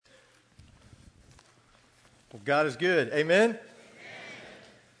Well, God is good. Amen?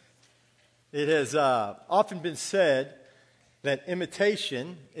 It has often been said that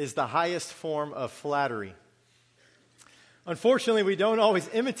imitation is the highest form of flattery. Unfortunately, we don't always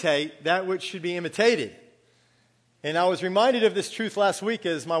imitate that which should be imitated. And I was reminded of this truth last week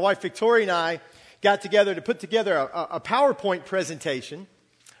as my wife Victoria and I got together to put together a PowerPoint presentation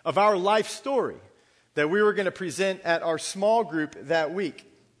of our life story that we were going to present at our small group that week.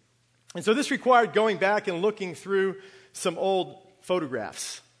 And so this required going back and looking through some old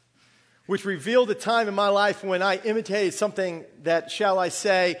photographs, which revealed a time in my life when I imitated something that, shall I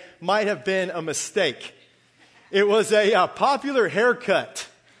say, might have been a mistake. It was a popular haircut,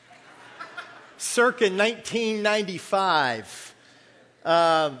 circa 1995,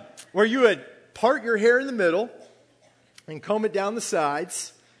 where you would part your hair in the middle and comb it down the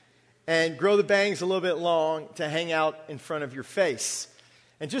sides and grow the bangs a little bit long to hang out in front of your face.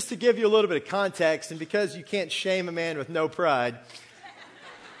 And just to give you a little bit of context, and because you can't shame a man with no pride,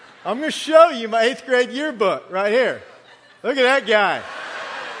 I'm going to show you my 8th grade yearbook right here. Look at that guy.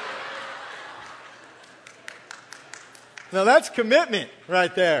 Now that's commitment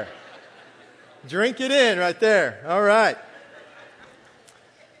right there. Drink it in right there. All right.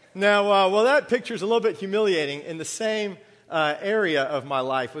 Now, well, that picture is a little bit humiliating. In the same area of my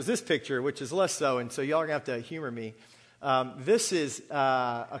life was this picture, which is less so, and so y'all are going to have to humor me. This is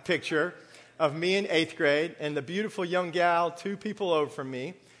a picture of me in 8th grade, and the beautiful young gal 2 people over from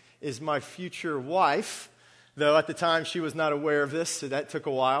me is my future wife, though at the time she was not aware of this, so that took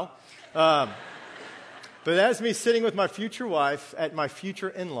a while. But that's me sitting with my future wife at my future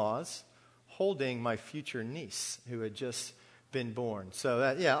in-laws, holding my future niece who had just been born. So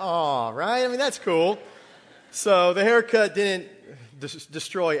that, yeah, aw, right? I mean, that's cool. So the haircut didn't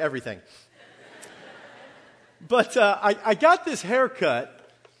destroy everything. But I got this haircut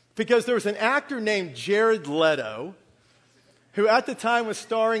because there was an actor named Jared Leto who at the time was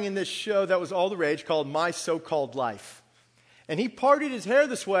starring in this show that was all the rage called My So-Called Life. And he parted his hair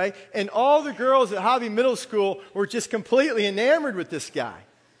this way, and all the girls at Hobby Middle School were just completely enamored with this guy.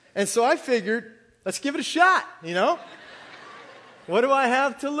 And so I figured, let's give it a shot, you know? What do I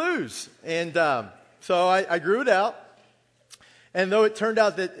have to lose? And so I grew it out. And though it turned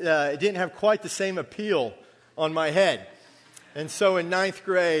out that it didn't have quite the same appeal on my head. And so in 9th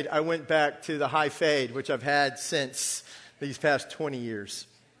grade, I went back to the high fade, which I've had since these past 20 years.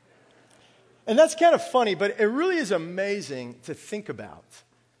 And that's kind of funny, but it really is amazing to think about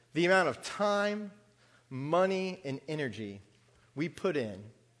the amount of time, money, and energy we put in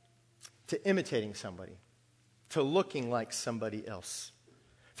to imitating somebody, to looking like somebody else.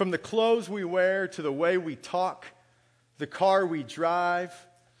 From the clothes we wear to the way we talk, the car we drive,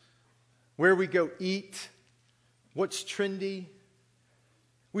 where we go eat, what's trendy.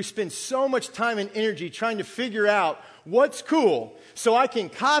 We spend so much time and energy trying to figure out what's cool so I can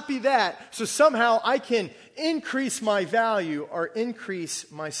copy that so somehow I can increase my value or increase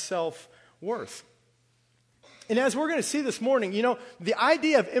my self-worth. And as we're going to see this morning, you know, the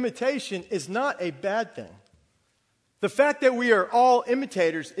idea of imitation is not a bad thing. The fact that we are all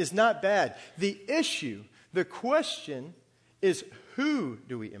imitators is not bad. The issue, the question is, who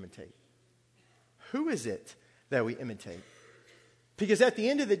do we imitate? Who is it that we imitate? Because at the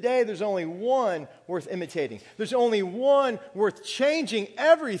end of the day, there's only one worth imitating. There's only one worth changing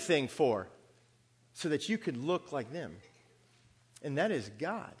everything for so that you could look like them. And that is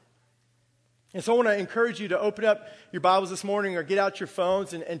God. And so I want to encourage you to open up your Bibles this morning or get out your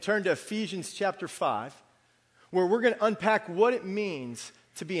phones and turn to Ephesians chapter 5, where we're going to unpack what it means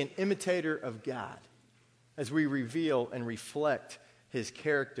to be an imitator of God as we reveal and reflect His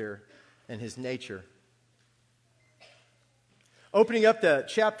character and His nature. Opening up to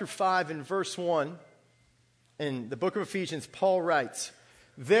chapter 5 and verse 1, in the book of Ephesians, Paul writes,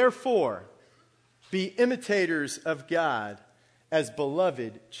 "Therefore, be imitators of God as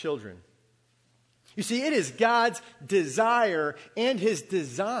beloved children." You see, it is God's desire and His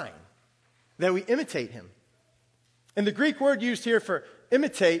design that we imitate Him. And the Greek word used here for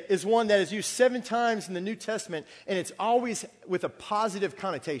imitate is one that is used 7 times in the New Testament, and it's always with a positive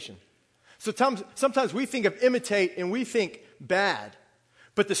connotation. So sometimes we think of imitate and we think bad.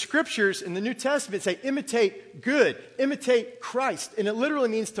 But the scriptures in the New Testament say imitate good, imitate Christ. And it literally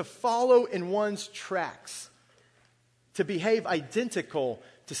means to follow in one's tracks, to behave identical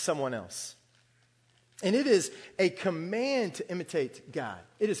to someone else. And it is a command to imitate God.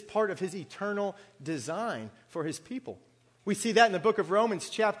 It is part of His eternal design for His people. We see that in the book of Romans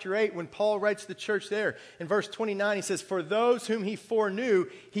chapter 8 when Paul writes to the church there. In verse 29 he says, "For those whom He foreknew,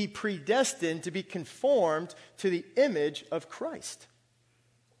 He predestined to be conformed to the image of Christ."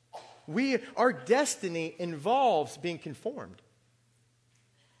 Our destiny involves being conformed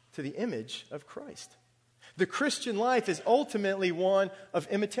to the image of Christ. The Christian life is ultimately one of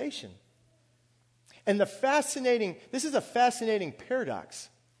imitation. And this is a fascinating paradox.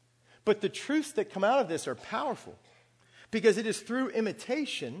 But the truths that come out of this are powerful, because it is through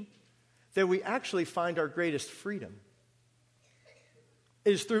imitation that we actually find our greatest freedom.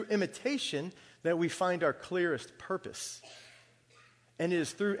 It is through imitation that we find our clearest purpose. And it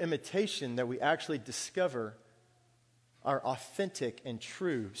is through imitation that we actually discover our authentic and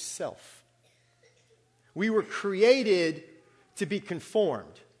true self. We were created to be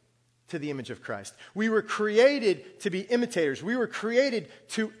conformed to the image of Christ. We were created to be imitators. We were created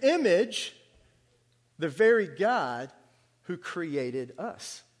to image the very God who created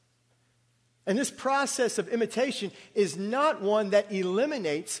us. And this process of imitation is not one that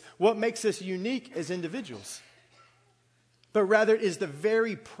eliminates what makes us unique as individuals, but rather it is the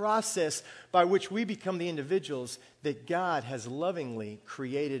very process by which we become the individuals that God has lovingly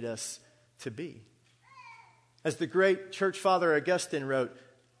created us to be. As the great church father Augustine wrote,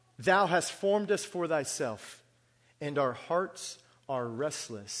 "Thou hast formed us for thyself, and our hearts are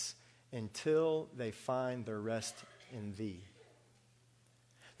restless until they find their rest in thee."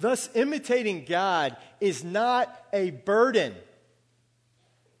 Thus, imitating God is not a burden.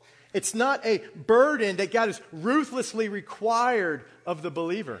 It's not a burden that God has ruthlessly required of the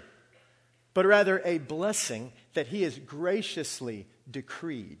believer, but rather a blessing that He has graciously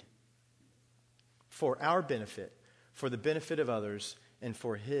decreed for our benefit, for the benefit of others, and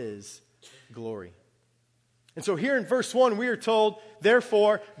for His glory. And so here in verse 1, we are told,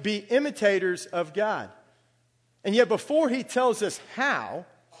 therefore, be imitators of God. And yet before He tells us how,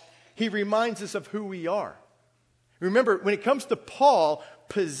 He reminds us of who we are. Remember, when it comes to Paul,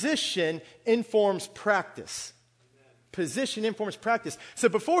 position informs practice. Position informs practice. So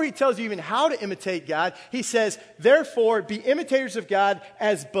before he tells you even how to imitate God, he says, therefore, be imitators of God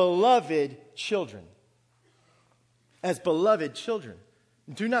as beloved children. As beloved children.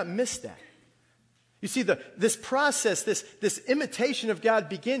 Do not miss that. You see, this process, this imitation of God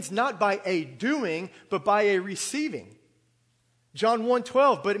begins not by a doing, but by a receiving. John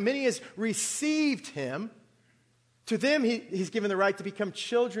 1:12, but many has received Him. To them He's given the right to become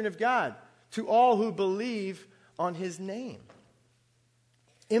children of God. To all who believe on His name.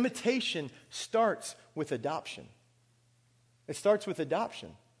 Imitation starts with adoption. It starts with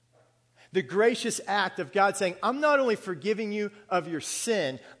adoption. The gracious act of God saying, I'm not only forgiving you of your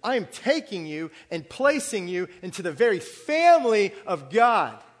sin, I am taking you and placing you into the very family of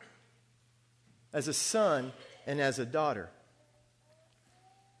God as a son and as a daughter.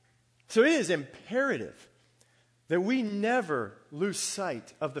 So it is imperative that we never lose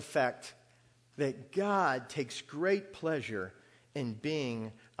sight of the fact that God takes great pleasure in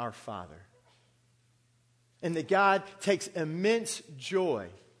being our Father. And that God takes immense joy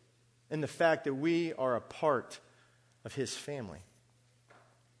in the fact that we are a part of His family.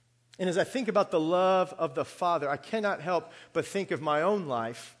 And as I think about the love of the Father, I cannot help but think of my own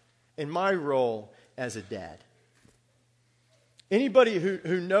life and my role as a dad. Anybody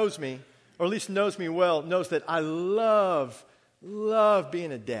who knows me, or at least knows me well, knows that I love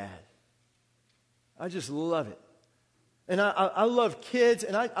being a dad. I just love it. And I love kids,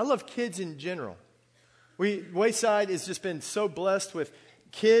 and I love kids in general. Wayside has just been so blessed with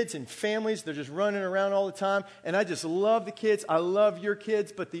kids and families. They're just running around all the time. And I just love the kids. I love your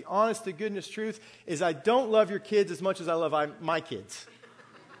kids. But the honest to goodness truth is I don't love your kids as much as I love my kids.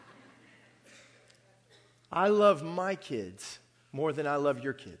 I love my kids more than I love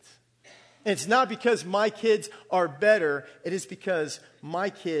your kids. And it's not because my kids are better. It is because my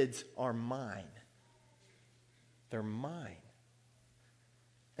kids are mine. They're mine.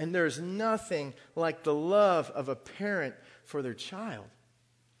 And there's nothing like the love of a parent for their child.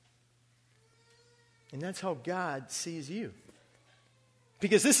 And that's how God sees you.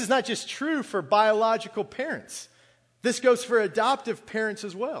 Because this is not just true for biological parents. This goes for adoptive parents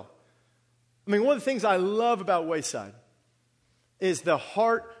as well. I mean, one of the things I love about Wayside is the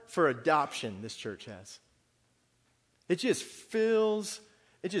heart for adoption this church has. It just fills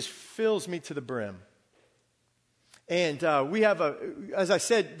me to the brim. And we have as I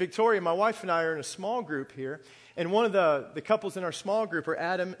said, Victoria, my wife, and I are in a small group here. And one of the couples in our small group are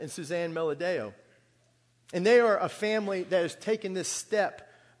Adam and Suzanne Meladeo. And they are a family that has taken this step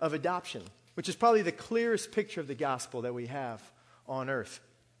of adoption, which is probably the clearest picture of the gospel that we have on earth.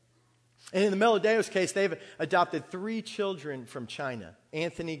 And in the Meladeo's case, they've adopted 3 children from China,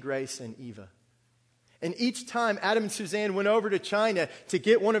 Anthony, Grace, and Eva. And each time Adam and Suzanne went over to China to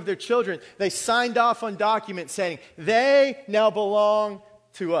get one of their children, they signed off on documents saying, they now belong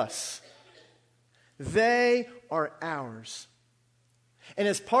to us. They are ours. And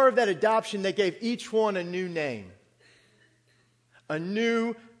as part of that adoption, they gave each one a new name, a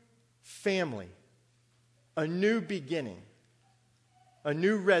new family, a new beginning, a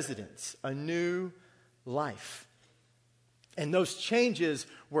new residence, a new life. And those changes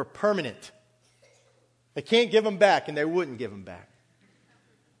were permanent. They can't give them back, and they wouldn't give them back.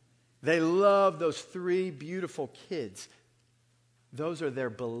 They love those 3 beautiful kids. Those are their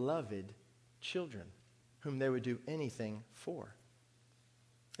beloved children, whom they would do anything for.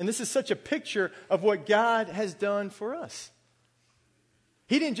 And this is such a picture of what God has done for us.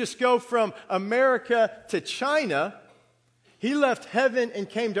 He didn't just go from America to China. He left heaven and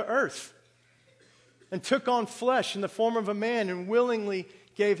came to earth and took on flesh in the form of a man and willingly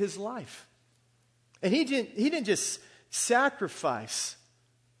gave his life. And he didn't just sacrifice.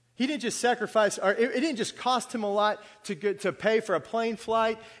 He didn't just sacrifice, or it didn't just cost him a lot to pay for a plane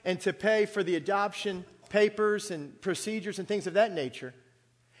flight and to pay for the adoption papers and procedures and things of that nature.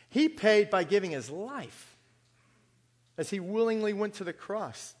 He paid by giving his life as he willingly went to the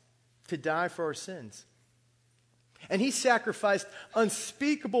cross to die for our sins. And he sacrificed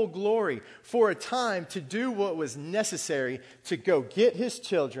unspeakable glory for a time to do what was necessary to go get his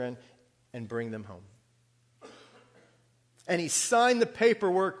children and bring them home. And he signed the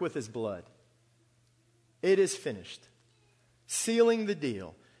paperwork with his blood. It is finished. Sealing the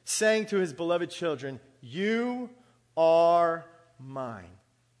deal, saying to his beloved children, "You are mine.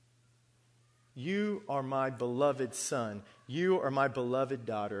 You are my beloved son. You are my beloved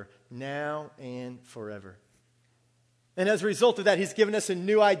daughter, now and forever." And as a result of that, he's given us a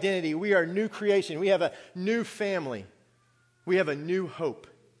new identity. We are a new creation. We have a new family. We have a new hope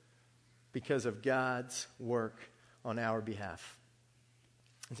because of God's work on our behalf.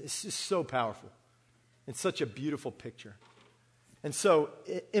 It's just so powerful. It's such a beautiful picture. And so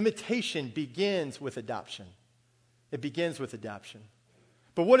imitation begins with adoption. It begins with adoption.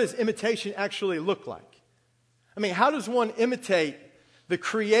 But what does imitation actually look like? I mean, how does one imitate the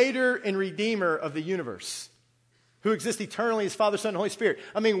creator and redeemer of the universe, who exists eternally as Father, Son, and Holy Spirit?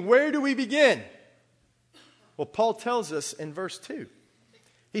 I mean, where do we begin? Well, Paul tells us in verse 2.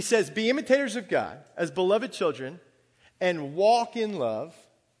 He says, "Be imitators of God as beloved children, and walk in love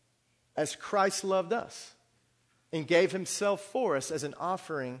as Christ loved us and gave himself for us as an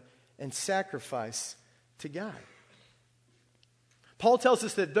offering and sacrifice to God." Paul tells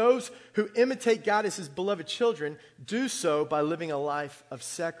us that those who imitate God as his beloved children do so by living a life of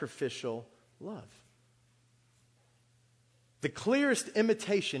sacrificial love. The clearest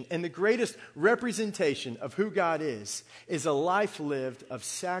imitation and the greatest representation of who God is a life lived of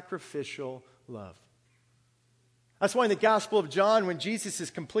sacrificial love. That's why in the Gospel of John, when Jesus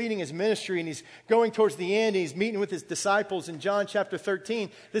is completing his ministry and he's going towards the end and he's meeting with his disciples in John chapter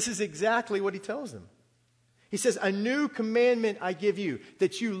 13, this is exactly what he tells them. He says, "A new commandment I give you,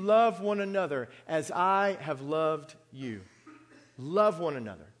 that you love one another as I have loved you." Love one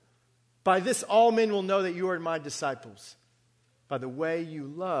another. "By this all men will know that you are my disciples, by the way you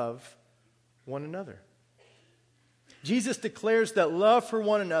love one another." Jesus declares that love for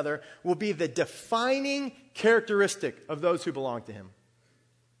one another will be the defining characteristic of those who belong to him.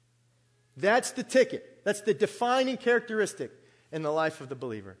 That's the ticket. That's the defining characteristic in the life of the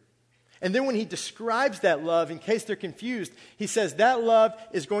believer. And then when he describes that love, in case they're confused, he says that love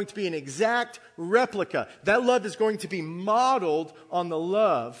is going to be an exact replica. That love is going to be modeled on the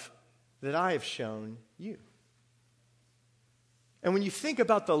love that I have shown you. And when you think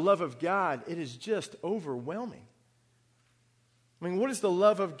about the love of God, it is just overwhelming. I mean, what is the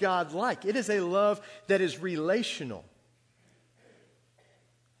love of God like? It is a love that is relational,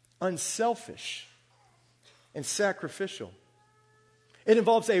 unselfish, and sacrificial. It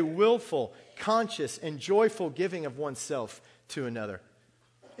involves a willful, conscious, and joyful giving of oneself to another.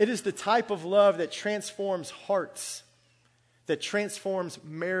 It is the type of love that transforms hearts, that transforms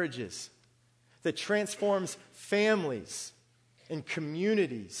marriages, that transforms families and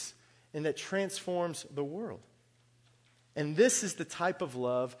communities, and that transforms the world. And this is the type of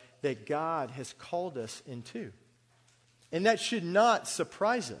love that God has called us into. And that should not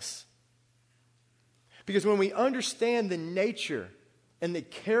surprise us. Because when we understand the nature and the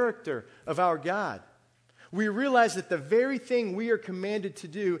character of our God, we realize that the very thing we are commanded to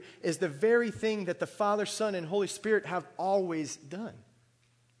do is the very thing that the Father, Son, and Holy Spirit have always done.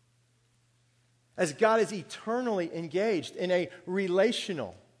 As God is eternally engaged in a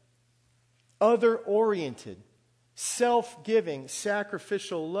relational, other-oriented, self-giving,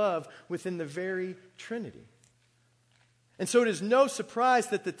 sacrificial love within the very Trinity. And so it is no surprise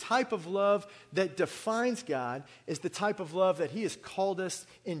that the type of love that defines God is the type of love that he has called us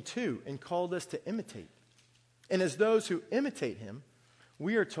into and called us to imitate. And as those who imitate him,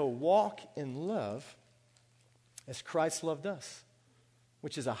 we are to walk in love as Christ loved us,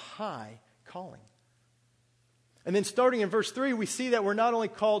 which is a high calling. And then starting in verse 3, we see that we're not only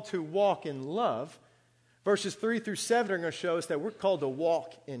called to walk in love, verses 3 through 7 are going to show us that we're called to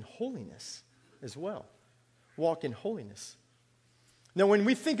walk in holiness as well. Walk in holiness. Now, when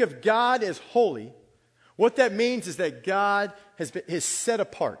we think of God as holy, what that means is that God is set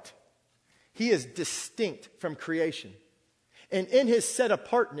apart. He is distinct from creation. And in his set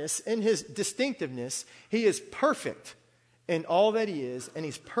apartness, in his distinctiveness, he is perfect in all that he is, and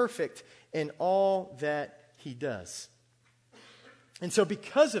he's perfect in all that he does. And so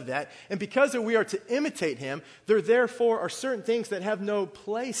because of that, and because we are to imitate him, there therefore are certain things that have no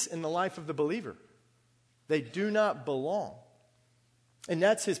place in the life of the believer. They do not belong. And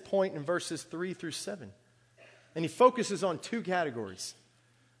that's his point in verses 3 through 7. And he focuses on two categories: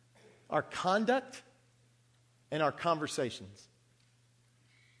 our conduct and our conversations.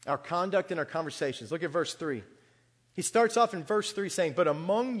 Our conduct and our conversations. Look at verse 3. He starts off in verse 3 saying, "But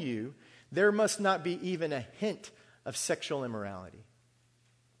among you there must not be even a hint of sexual immorality,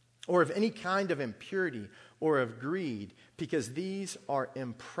 or of any kind of impurity, or of greed, because these are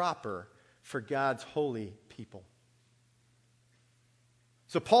improper for God's holy people."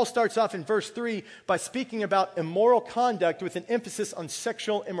 So Paul starts off in verse 3 by speaking about immoral conduct with an emphasis on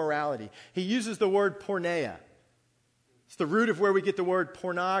sexual immorality. He uses the word porneia. It's the root of where we get the word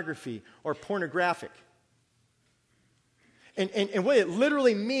pornography or pornographic. And what it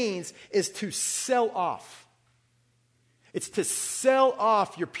literally means is to sell off. It's to sell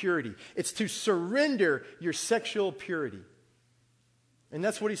off your purity. It's to surrender your sexual purity. And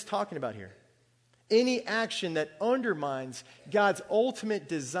that's what he's talking about here. Any action that undermines God's ultimate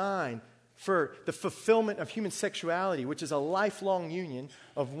design for the fulfillment of human sexuality, which is a lifelong union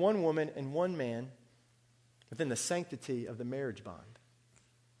of one woman and one man within the sanctity of the marriage bond.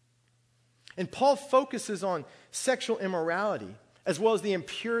 And Paul focuses on sexual immorality as well as the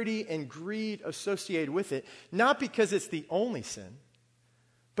impurity and greed associated with it, not because it's the only sin,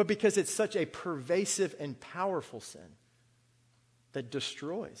 but because it's such a pervasive and powerful sin that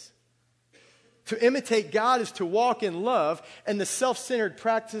destroys. To imitate God is to walk in love, and the self-centered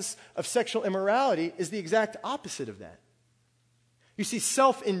practice of sexual immorality is the exact opposite of that. You see,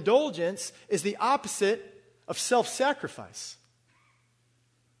 self-indulgence is the opposite of self-sacrifice.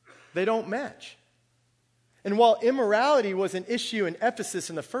 They don't match. And while immorality was an issue in Ephesus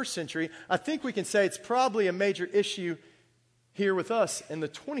in the first century, I think we can say it's probably a major issue here with us in the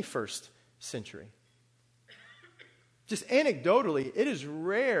 21st century. Just anecdotally, it is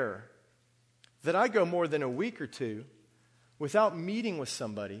rare that I go more than a week or two without meeting with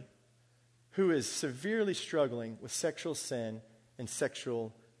somebody who is severely struggling with sexual sin and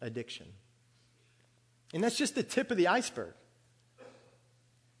sexual addiction. And that's just the tip of the iceberg.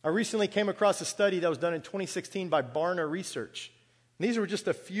 I recently came across a study that was done in 2016 by Barna Research. And these were just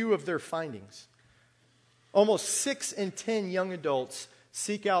a few of their findings. Almost 6 in 10 young adults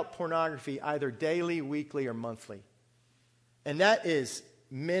seek out pornography either daily, weekly, or monthly. And that is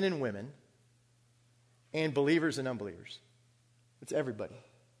men and women, and believers and unbelievers. It's everybody.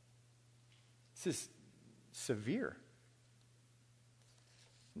 This is severe.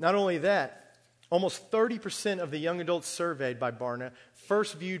 Not only that, almost 30% of the young adults surveyed by Barna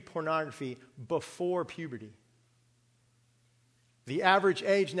first viewed pornography before puberty. The average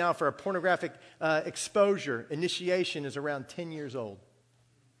age now for a pornographic exposure, initiation, is around 10 years old.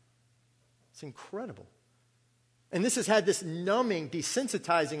 It's incredible. And this has had this numbing,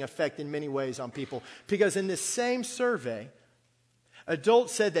 desensitizing effect in many ways on people. Because in this same survey,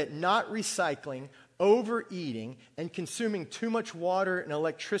 adults said that not recycling, overeating, and consuming too much water and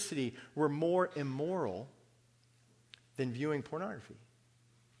electricity were more immoral than viewing pornography.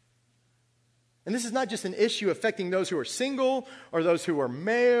 And this is not just an issue affecting those who are single, or those who are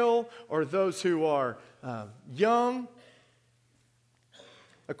male, or those who are young.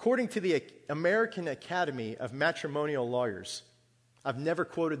 According to the American Academy of Matrimonial Lawyers, I've never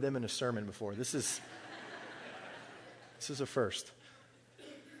quoted them in a sermon before. This is a first.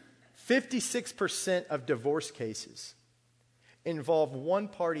 56% of divorce cases involve one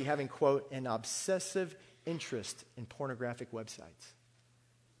party having, quote, an obsessive interest in pornographic websites.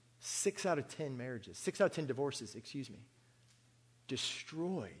 6 out of 10 divorces,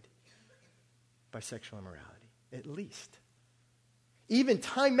 destroyed by sexual immorality, at least. Even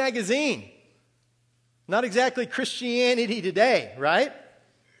Time Magazine, not exactly Christianity Today, right?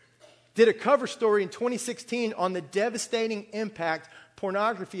 did a cover story in 2016 on the devastating impact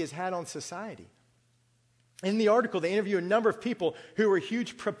pornography has had on society. In the article, they interview a number of people who were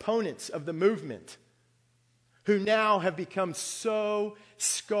huge proponents of the movement, who now have become so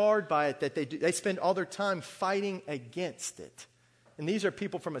scarred by it that they spend all their time fighting against it. And these are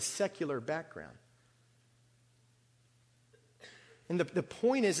people from a secular background. And the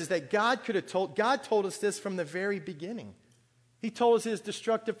point is that God told us this from the very beginning. He told us it is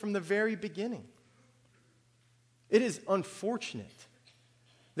destructive from the very beginning. It is unfortunate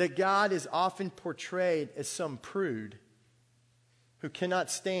that God is often portrayed as some prude who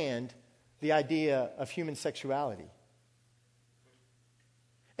cannot stand the idea of human sexuality.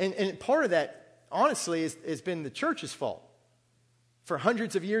 And part of that, honestly, has been the church's fault. For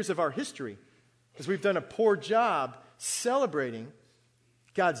hundreds of years of our history, as we've done a poor job celebrating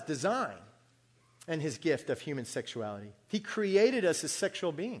God's design and his gift of human sexuality. He created us as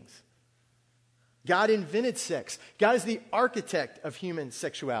sexual beings. God invented sex. God is the architect of human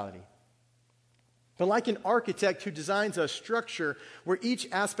sexuality. But like an architect who designs a structure where each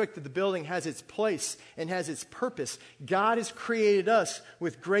aspect of the building has its place and has its purpose, God has created us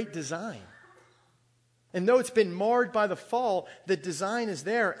with great design. And though it's been marred by the fall, the design is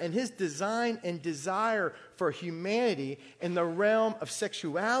there. And his design and desire for humanity in the realm of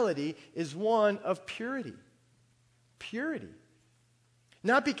sexuality is one of purity. Purity.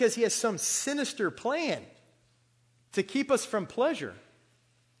 Not because he has some sinister plan to keep us from pleasure,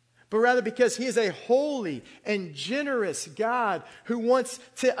 but rather because he is a holy and generous God who wants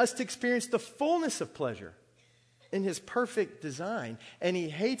us to experience the fullness of pleasure in his perfect design. And he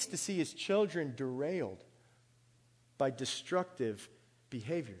hates to see his children derailed by destructive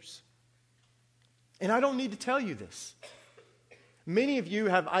behaviors. And I don't need to tell you this. Many of you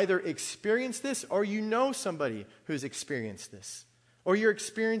have either experienced this or you know somebody who's experienced this. Or you're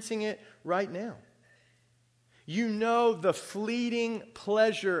experiencing it right now. You know the fleeting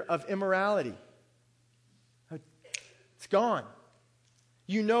pleasure of immorality. It's gone.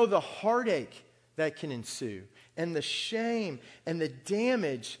 You know the heartache that can ensue and the shame and the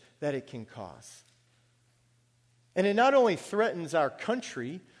damage that it can cause. And it not only threatens our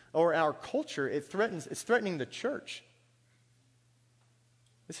country or our culture, it's threatening the church.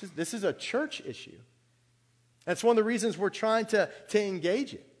 This is a church issue. That's one of the reasons we're trying to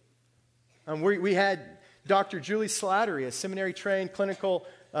engage it. We had Dr. Julie Slattery, a seminary-trained clinical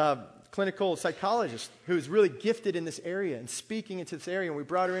psychologist who is really gifted in this area and speaking into this area. And we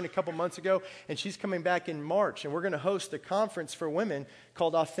brought her in a couple months ago, and she's coming back in March. And we're going to host a conference for women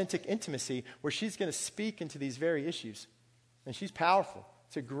called Authentic Intimacy, where she's going to speak into these very issues. And she's powerful.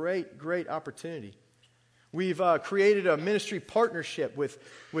 It's a great, great opportunity. We've created a ministry partnership with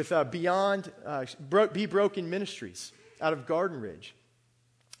Beyond Be Broken Ministries out of Garden Ridge,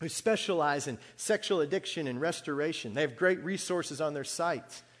 who specialize in sexual addiction and restoration. They have great resources on their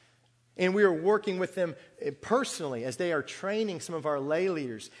sites. And we are working with them personally as they are training some of our lay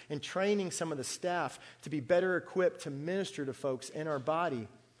leaders and training some of the staff to be better equipped to minister to folks in our body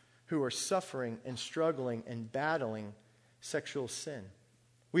who are suffering and struggling and battling sexual sin.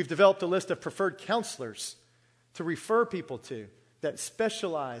 We've developed a list of preferred counselors to refer people to that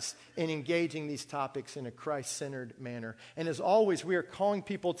specialize in engaging these topics in a Christ-centered manner. And as always, we are calling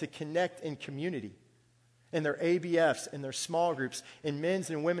people to connect in community, in their ABFs, in their small groups, in men's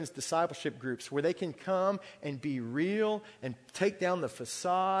and women's discipleship groups, where they can come and be real and take down the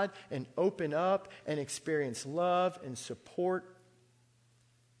facade and open up and experience love and support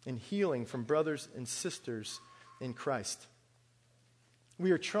and healing from brothers and sisters in Christ.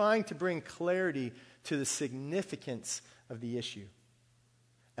 We are trying to bring clarity to the significance of the issue,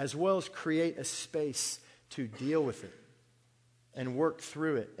 as well as create a space to deal with it and work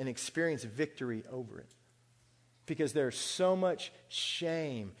through it and experience victory over it. Because there's so much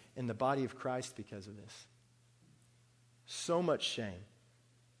shame in the body of Christ because of this. So much shame.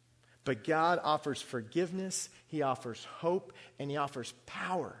 But God offers forgiveness, He offers hope, and He offers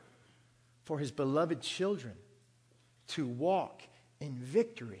power for His beloved children to walk in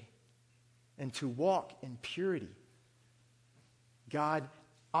victory and to walk in purity. God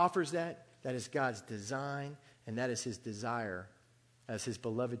offers that. That is God's design, and that is His desire as His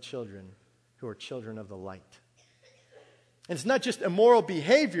beloved children who are children of the light. And it's not just immoral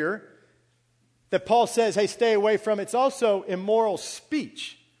behavior that Paul says, hey, stay away from. It's also immoral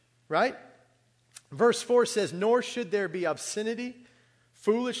speech, right? Verse 4 says, nor should there be obscenity,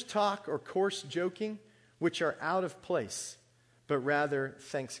 foolish talk, or coarse joking, which are out of place, but rather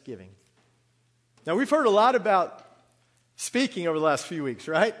thanksgiving. Now, we've heard a lot about speaking over the last few weeks,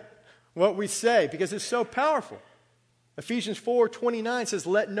 right? What we say, because it's so powerful. Ephesians 4:29 says,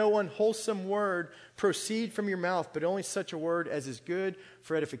 "Let no unwholesome word proceed from your mouth, but only such a word as is good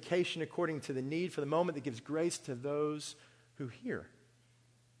for edification according to the need for the moment, that gives grace to those who hear."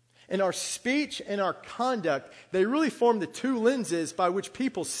 And our speech and our conduct, they really form the two lenses by which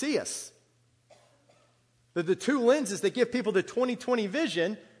people see us. They're the two lenses that give people the 20/20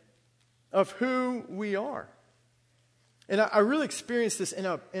 vision of who we are. And I really experienced this in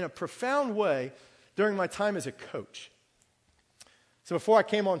a profound way during my time as a coach. So before I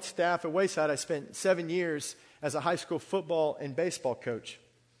came on staff at Wayside, I spent 7 years as a high school football and baseball coach.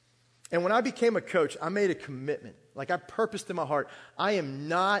 And when I became a coach, I made a commitment. Like, I purposed in my heart, I am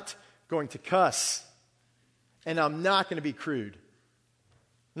not going to cuss, and I'm not going to be crude.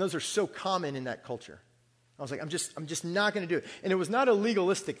 And those are so common in that culture. I was like, I'm just not going to do it. And it was not a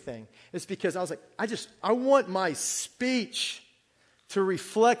legalistic thing. It's because I was like, I want my speech to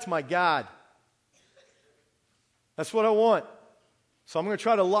reflect my God. That's what I want. So I'm going to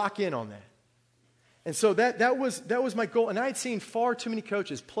try to lock in on that. And so that was my goal. And I had seen far too many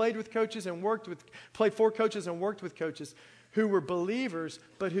coaches, played for coaches and worked with coaches who were believers,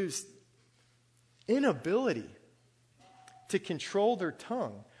 but whose inability to control their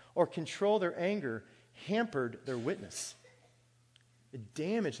tongue or control their anger hampered their witness. It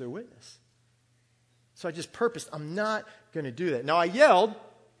damaged their witness. So I just purposed, I'm not going to do that. Now I yelled,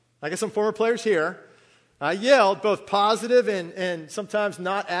 I got some former players here, I yelled both positive and sometimes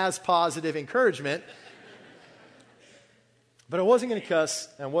not as positive encouragement. But I wasn't going to cuss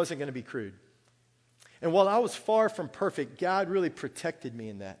and I wasn't going to be crude. And while I was far from perfect, God really protected me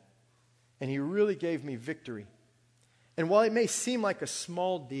in that. And He really gave me victory. And while it may seem like a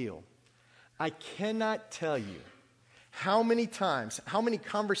small deal, I cannot tell you how many times, how many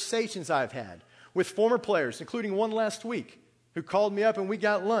conversations I've had with former players, including one last week, who called me up and we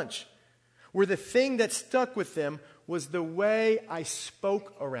got lunch, where the thing that stuck with them was the way I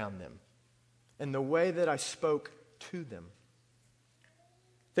spoke around them and the way that I spoke to them.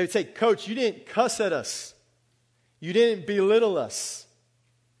 They would say, "Coach, you didn't cuss at us. You didn't belittle us."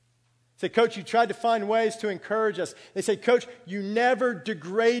 They say, "Coach, you tried to find ways to encourage us." They say, "Coach, you never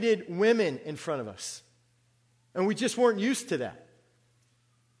degraded women in front of us." And we just weren't used to that.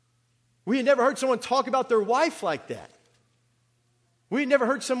 We had never heard someone talk about their wife like that. We had never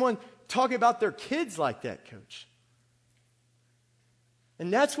heard someone talk about their kids like that, Coach.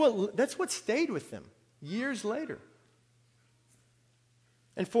 And that's what stayed with them years later.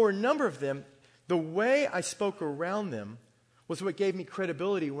 And for a number of them, the way I spoke around them was what gave me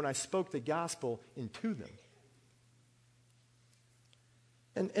credibility when I spoke the gospel into them.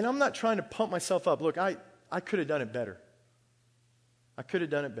 And I'm not trying to pump myself up. Look, I could have done it better. I could have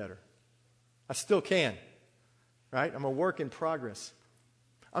done it better. I still can, right? I'm a work in progress.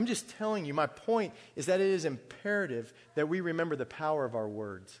 I'm just telling you, my point is that it is imperative that we remember the power of our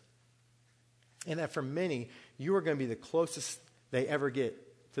words. And that for many, you are going to be the closest they ever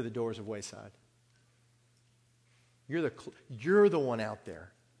get to the doors of Wayside. You're the one out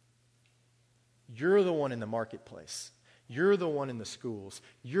there. You're the one in the marketplace. You're the one in the schools.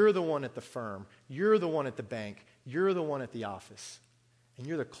 You're the one at the firm. You're the one at the bank. You're the one at the office. And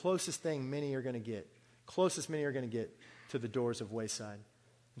you're the closest thing many are going to get. Closest many are going to get to the doors of Wayside.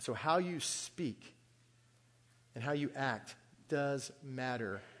 And so how you speak and how you act does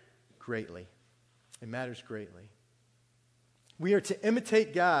matter greatly. It matters greatly. We are to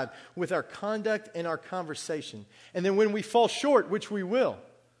imitate God with our conduct and our conversation. And then when we fall short, which we will,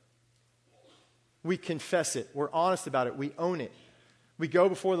 we confess it. We're honest about it. We own it. We go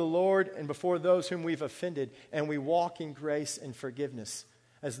before the Lord and before those whom we've offended, and we walk in grace and forgiveness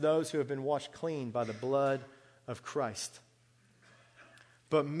as those who have been washed clean by the blood of Christ.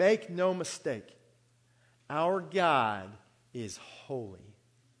 But make no mistake, our God is holy.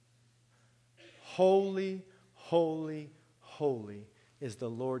 Holy, holy, holy is the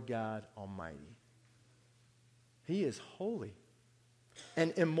Lord God Almighty. He is holy.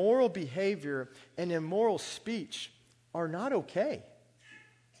 And immoral behavior and immoral speech are not okay.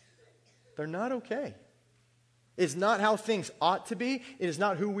 They're not okay. It's not how things ought to be. It is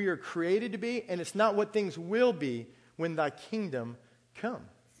not who we are created to be. And it's not what things will be when thy kingdom come.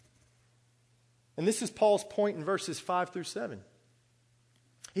 And this is Paul's point in verses 5 through 7.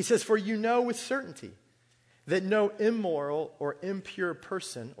 He says, "For you know with certainty that no immoral or impure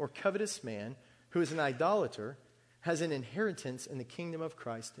person or covetous man who is an idolater has an inheritance in the kingdom of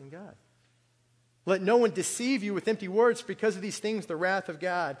Christ and God. Let no one deceive you with empty words. Because of these things, the wrath of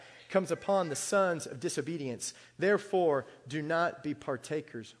God comes upon the sons of disobedience. Therefore, do not be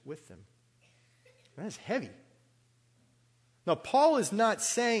partakers with them." That is heavy. Now, Paul is not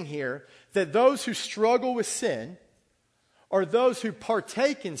saying here that those who struggle with sin or those who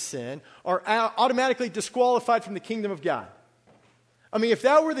partake in sin are automatically disqualified from the kingdom of God. I mean, if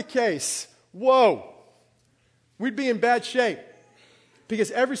that were the case, whoa, we'd be in bad shape.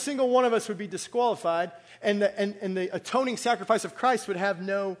 Because every single one of us would be disqualified, and the atoning sacrifice of Christ would have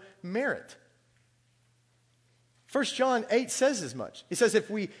no merit. 1 John 8 says as much. He says, if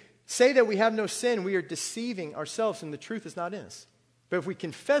we say that we have no sin, we are deceiving ourselves, and the truth is not in us. But if we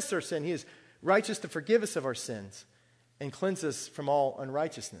confess our sin, He is righteous to forgive us of our sins and cleanse us from all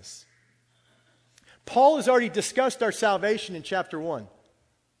unrighteousness. Paul has already discussed our salvation in chapter 1.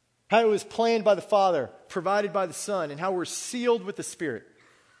 How it was planned by the Father, provided by the Son, and how we're sealed with the Spirit.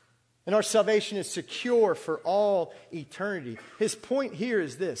 And our salvation is secure for all eternity. His point here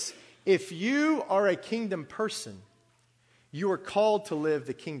is this. If you are a kingdom person, you are called to live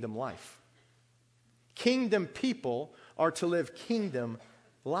the kingdom life. Kingdom people are to live kingdom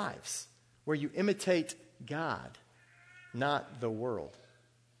lives, where you imitate God, not the world.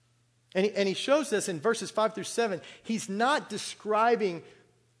 And he shows this in verses 5 through 7. He's not describing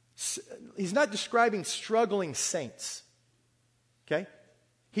struggling saints. Okay?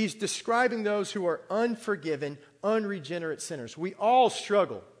 He's describing those who are unforgiven, unregenerate sinners. We all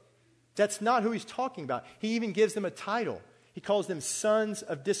struggle. That's not who he's talking about. He even gives them a title. He calls them sons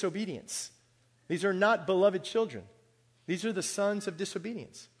of disobedience. These are not beloved children. These are the sons of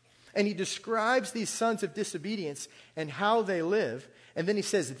disobedience. And he describes these sons of disobedience and how they live. And then he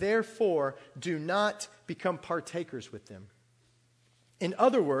says, therefore, do not become partakers with them. In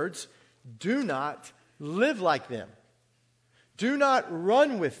other words, do not live like them. Do not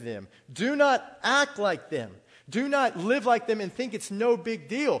run with them. Do not act like them. Do not live like them and think it's no big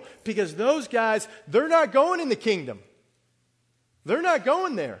deal. Because those guys, they're not going in the kingdom. They're not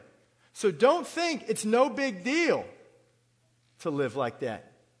going there. So don't think it's no big deal to live like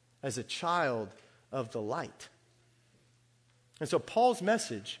that as a child of the light. And so Paul's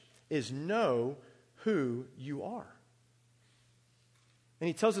message is know who you are. And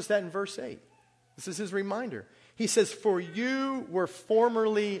he tells us that in verse 8. This is his reminder. He says, for you were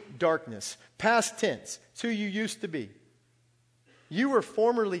formerly darkness. Past tense. It's who you used to be. You were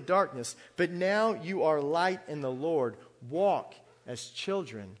formerly darkness, but now you are light in the Lord. Walk as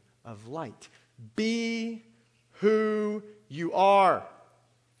children of light. Be who you are.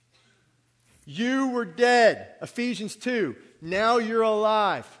 You were dead. Ephesians 2. Now you're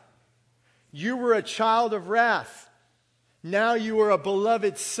alive. You were a child of wrath. Now you are a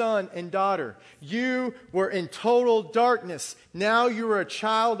beloved son and daughter. You were in total darkness. Now you are a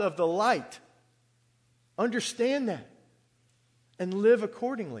child of the light. Understand that and live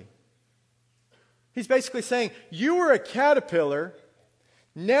accordingly. He's basically saying, you were a caterpillar.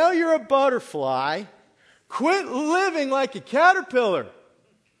 Now you're a butterfly. Quit living like a caterpillar.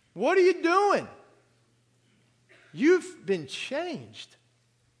 What are you doing? You've been changed.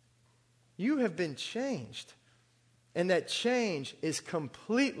 You have been changed. And that change is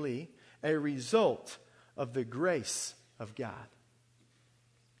completely a result of the grace of God.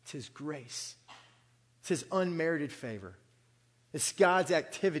 It's His grace. It's His unmerited favor. It's God's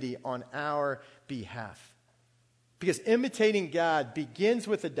activity on our behalf. Because imitating God begins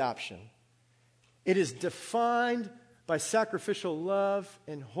with adoption. It is defined by sacrificial love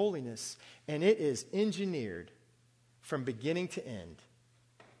and holiness. And it is engineered from beginning to end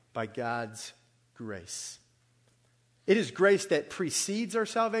by God's grace. It is grace that precedes our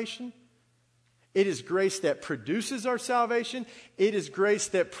salvation. It is grace that produces our salvation. It is grace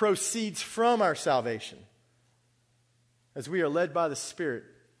that proceeds from our salvation. As we are led by the Spirit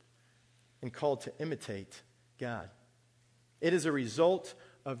and called to imitate God. It is a result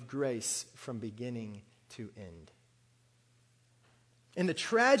of grace from beginning to end. And the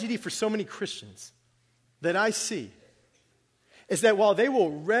tragedy for so many Christians that I see is that while they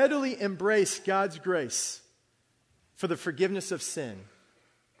will readily embrace God's grace for the forgiveness of sin,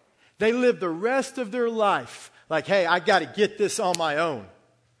 they live the rest of their life like, hey, I got to get this on my own.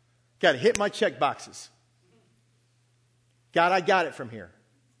 Got to hit my check boxes. God, I got it from here.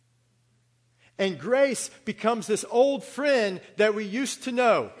 And grace becomes this old friend that we used to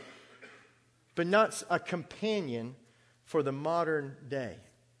know, but not a companion for the modern day.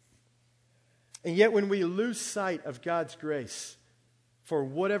 And yet when we lose sight of God's grace, for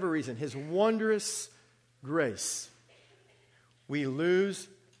whatever reason, His wondrous grace, we lose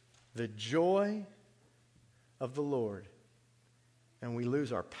the joy of the Lord, and we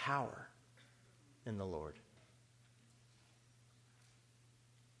lose our power in the Lord.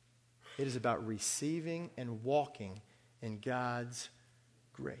 It is about receiving and walking in God's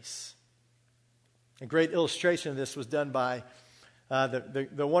grace. A great illustration of this was done by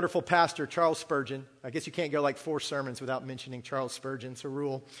the wonderful pastor, Charles Spurgeon. I guess you can't go like 4 sermons without mentioning Charles Spurgeon. It's a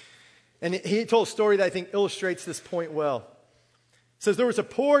rule. And he told a story that I think illustrates this point well. It says there was a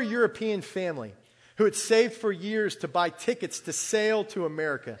poor European family who had saved for years to buy tickets to sail to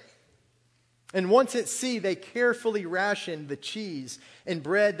America. And once at sea, they carefully rationed the cheese and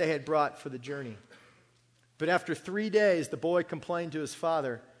bread they had brought for the journey. But after 3 days, the boy complained to his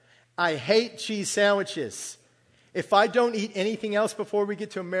father, "I hate cheese sandwiches. If I don't eat anything else before we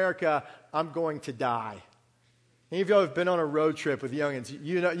get to America, I'm going to die." Any of y'all have been on a road trip with youngins?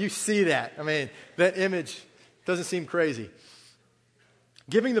 You see that. I mean, that image doesn't seem crazy.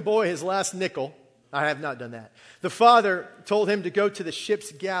 Giving the boy his last nickel, I have not done that. The father told him to go to the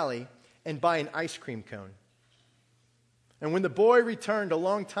ship's galley and buy an ice cream cone. And when the boy returned a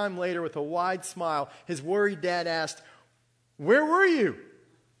long time later with a wide smile, his worried dad asked, "Where were you?"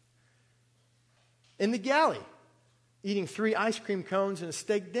 "In the galley, eating 3 ice cream cones and a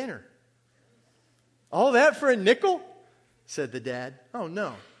steak dinner." "All that for a nickel?" said the dad. "Oh,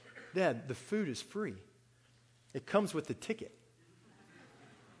 no, Dad, the food is free. It comes with the ticket."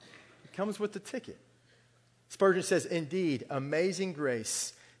 It comes with the ticket. Spurgeon says, "Indeed, amazing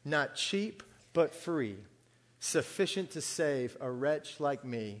grace, not cheap but free, sufficient to save a wretch like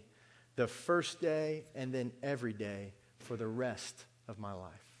me the first day and then every day for the rest of my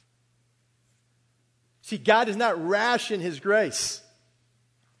life." See, God does not ration his grace.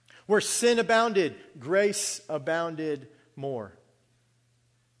 Where sin abounded, grace abounded more.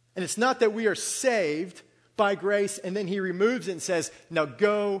 And it's not that we are saved by grace and then he removes it and says, "Now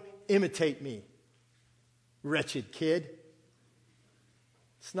go imitate me, wretched kid."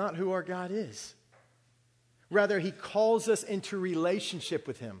 It's not who our God is. Rather, he calls us into relationship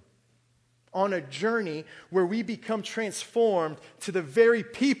with him on a journey where we become transformed to the very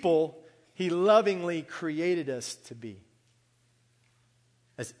people he lovingly created us to be,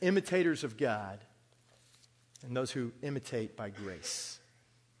 as imitators of God and those who imitate by grace.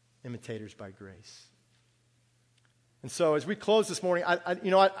 Imitators by grace. And so as we close this morning,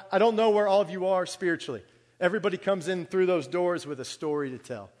 I don't know where all of you are spiritually. Everybody comes in through those doors with a story to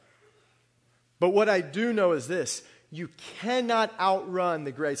tell. But what I do know is this: you cannot outrun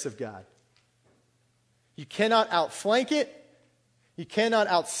the grace of God. You cannot outflank it. You cannot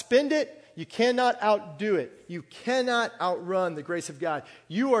outspend it. You cannot outdo it. You cannot outrun the grace of God.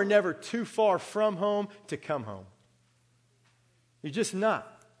 You are never too far from home to come home. You're just not.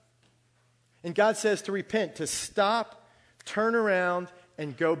 And God says to repent, to stop, turn around,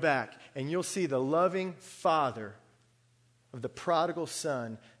 and go back. And you'll see the loving Father of the prodigal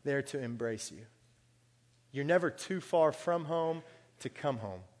son there to embrace you. You're never too far from home to come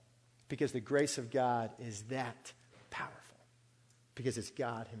home, because the grace of God is that powerful, because it's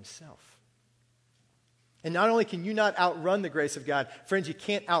God himself. And not only can you not outrun the grace of God, friends, you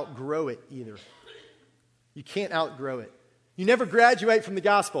can't outgrow it either. You can't outgrow it. You never graduate from the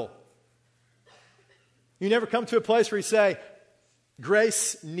gospel. You never come to a place where you say,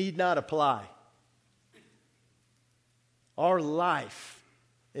 grace need not apply. Our life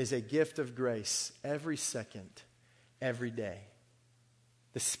is a gift of grace every second, every day.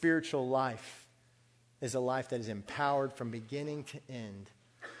 The spiritual life is a life that is empowered from beginning to end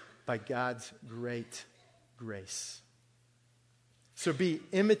by God's great grace. So be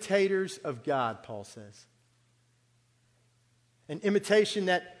imitators of God, Paul says. An imitation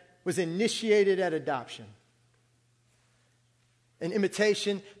that was initiated at adoption. An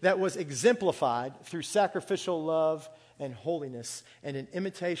imitation that was exemplified through sacrificial love and holiness. And an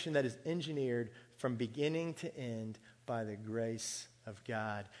imitation that is engineered from beginning to end by the grace of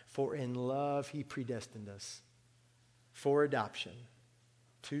God. For in love he predestined us for adoption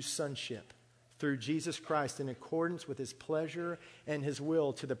to sonship through Jesus Christ, in accordance with his pleasure and his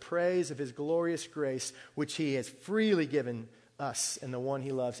will, to the praise of his glorious grace, which he has freely given us and the one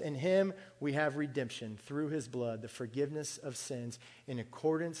he loves. In him we have redemption through his blood, the forgiveness of sins, in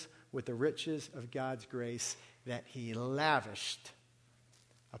accordance with the riches of God's grace that he lavished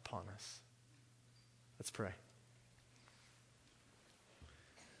upon us. Let's pray.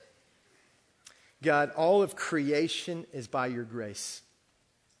 God, all of creation is by your grace.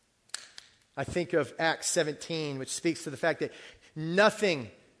 I think of Acts 17, which speaks to the fact that nothing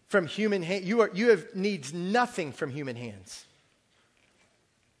from human hands, you have needs nothing from human hands.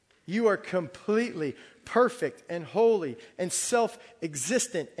 You are completely perfect and holy and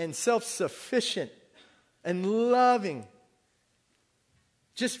self-existent and self-sufficient and loving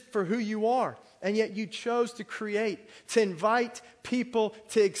just for who you are. And yet you chose to create, to invite people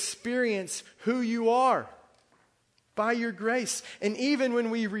to experience who you are by your grace. And even when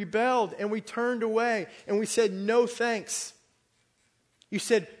we rebelled and we turned away and we said no thanks, You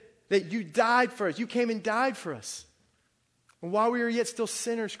said that you died for us. You came and died for us. And while we were yet still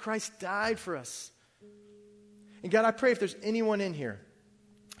sinners, Christ died for us. And God, I pray if there's anyone in here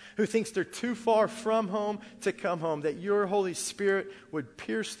who thinks they're too far from home to come home, that your Holy Spirit would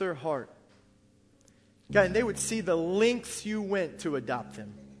pierce their heart. God, and they would see the lengths you went to adopt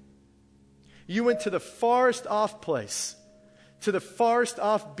them. You went to the farthest off place, to the farthest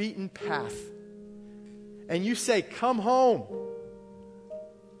off beaten path. And you say, come home.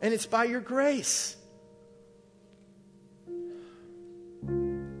 And it's by your grace.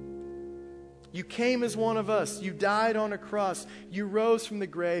 You came as one of us. You died on a cross. You rose from the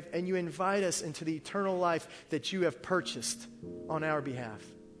grave, and you invite us into the eternal life that you have purchased on our behalf.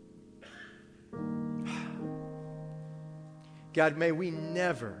 God, may we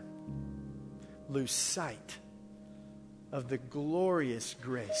never lose sight of the glorious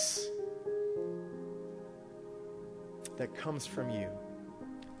grace that comes from you,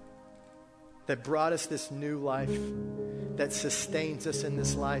 that brought us this new life, that sustains us in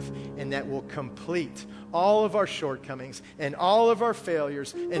this life, and that will complete all of our shortcomings and all of our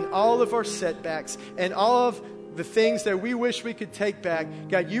failures and all of our setbacks and all of the things that we wish we could take back.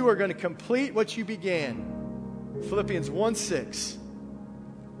 God, you are going to complete what you began. Philippians 1:6.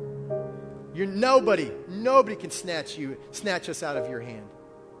 Nobody can snatch us out of your hand.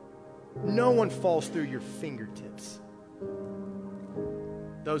 No one falls through your fingertips.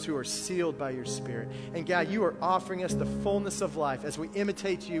 Those who are sealed by your Spirit. And God, you are offering us the fullness of life as we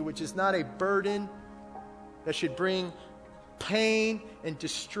imitate you, which is not a burden that should bring pain and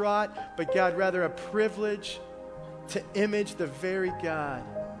distraught, but God, rather a privilege to image the very God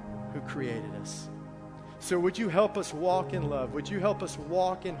who created us. So would you help us walk in love? Would you help us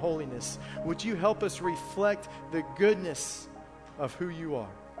walk in holiness? Would you help us reflect the goodness of who you are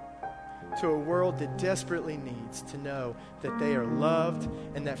to a world that desperately needs to know that they are loved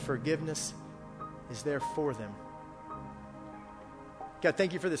and that forgiveness is there for them? God,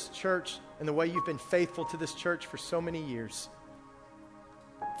 thank you for this church and the way you've been faithful to this church for so many years.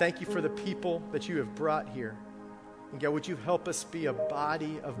 Thank you for the people that you have brought here. And God, would you help us be a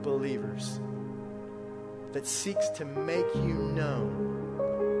body of believers that seeks to make you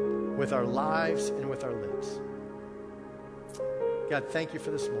known with our lives and with our lips. God, thank you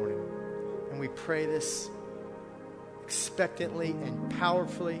for this morning. And we pray this expectantly and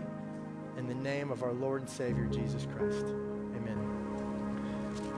powerfully in the name of our Lord and Savior, Jesus Christ. Amen.